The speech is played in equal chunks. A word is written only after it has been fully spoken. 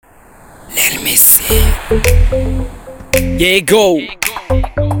Let me see. Yeah, go.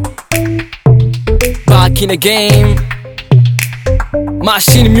 Back in the game.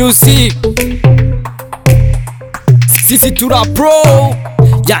 Mashine music. Sisi tura bro.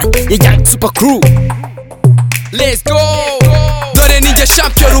 Yang super crew. Let's go. Dore ninjye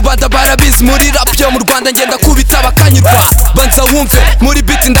champion rubanda barabizi muri rap yo mu Rwanda ngenda kubita bakanyurwa banza wumve muri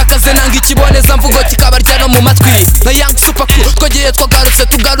beat ndakaze nanga ikiboneza mvugo kikabarya no mu matwi na Young Super Crew twagiye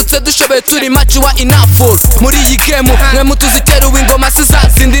tugarutse dushoboye turi match wa enough muri iyi game mwe mutuzitera w'ingoma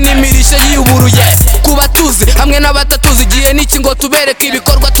sizazindi n'imirisha yiyuburuye kuba tuzi hamwe n'abatatuzi giye niki ngo tubereke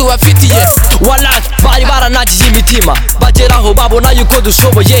ibikorwa tubafitiye wallahi bari baranagiye imitima bageraho babona yuko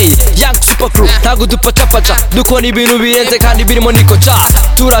dushoboye Young Super Crew ntago dupacapaca dukora ibintu birenze kandi birimo nikoca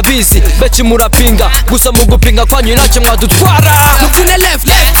turabizi beci murapinga gusa mu gupinga kwanyu ntacyo mwadutwara mubyine left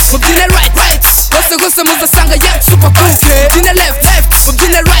mubyine right gose muzasanga Young Super Crew mubyine left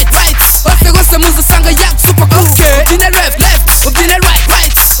mubyine right gose muzasanga Young Super Crew mubyine left mubyine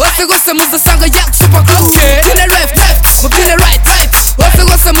right gose muzasanga Young Super Crew mubyine left mubyine right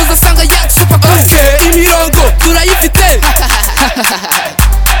gose muzasanga Young Super Crew imirongo turayifite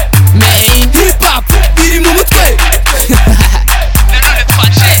main hip hop iri mu mutwe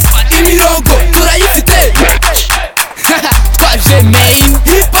imirongo turayifite twaje main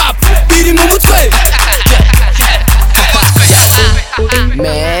hip hop iri mu mutwe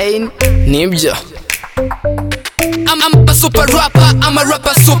main nibyo I'm a super rapper, I'm a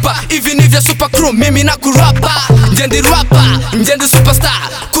rapper super. Even if you're super crew, mimi na kurapa. Ngendi rapper, ngendi superstar.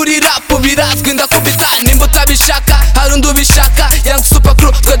 Kuri rap birazwi ndakubita nimba utabishaka hari undi ubishaka Young Super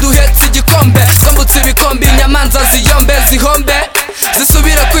Crew twe duhetse igikombe twambutse ibikombe inyamanza zihombe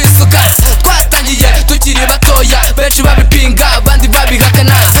zisubira kwisuka twatangiye tukiri batoya benshi babipinga abandi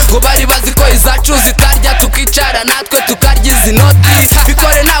babihakana ngo bari bazi ko izacu zitarya tukicara natwe tukarya izi noti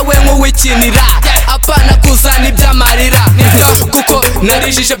bikore nawe nk'uwikinira apana kuzana iby'amarira kuko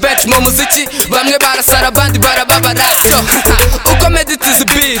narijije benshi mu muziki bamwe barasara abandi barababara uko meditize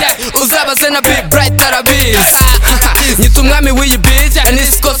beat uzabaze na Big Bright arabizi nyita umwami w'iyi beat and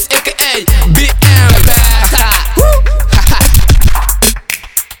it's Scott aka BM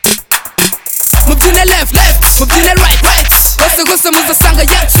mubyine left mubyine right gose muzasanga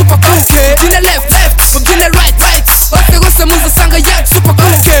Young Super Crew mubyine left mubyine right gose muzasanga Young Super Crew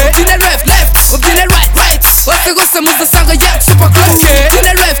mubyine left mubyine right gose muzasanga Young Super Crew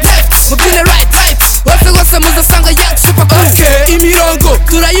mubyine left mubyine right gose muzasanga Young Super Crew imirongo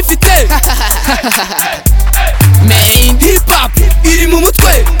turayifite main hip hop iri mu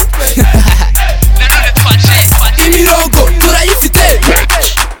mutwe imirongo turayifite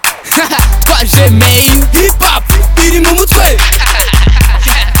twaje main hip hop iri mu mutwe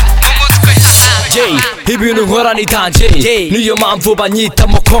ibintu nkora ni danje niyo mpamvu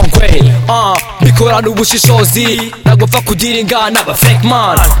banyitamo kongwe bikorana ubushishozi nagopfa kugira ingana aba fake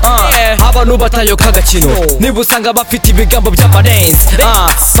man abantu batayoka agakino niba usanga bafite ibigambo by'amarenze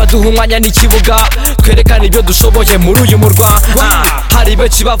baduha umwanya n'ikibuga twerekana ibyo dushoboye muri uyu murwa hari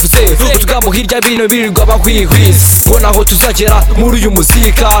benshi bavuze utugambo hirya bino birirwa bahwihwiza ngo naho tuzagera muri uyu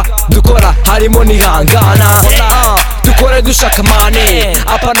muzika dukora harimo nihangana dukore dushaka mane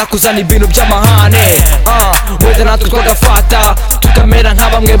apana kuzana ibintu by'amahane wenda natwe twagafata tukamera nka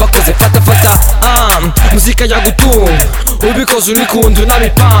bamwe bakoze fata muzika yagutunga ubikoze unikunda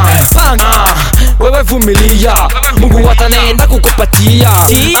unabipanga wewe vumilia Mungu watanenda kukupatia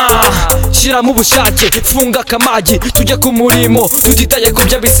shiramo ubushake funga akamagi tujye ku murimo tutitaye ku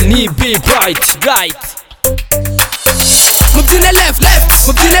by'abisi ni Be Bright mubyine left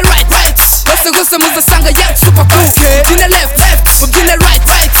mubyine right gose muzasanga Young Super Crew mubyine left mubyine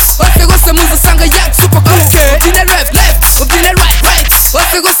right gose muzasanga Young Super Crew mubyine left mubyine right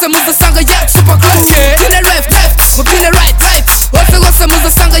gose muzasanga Young Super Crew mubyine left mubyine right gose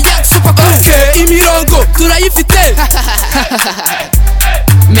muzasanga Young Super Crew imirongo turayifite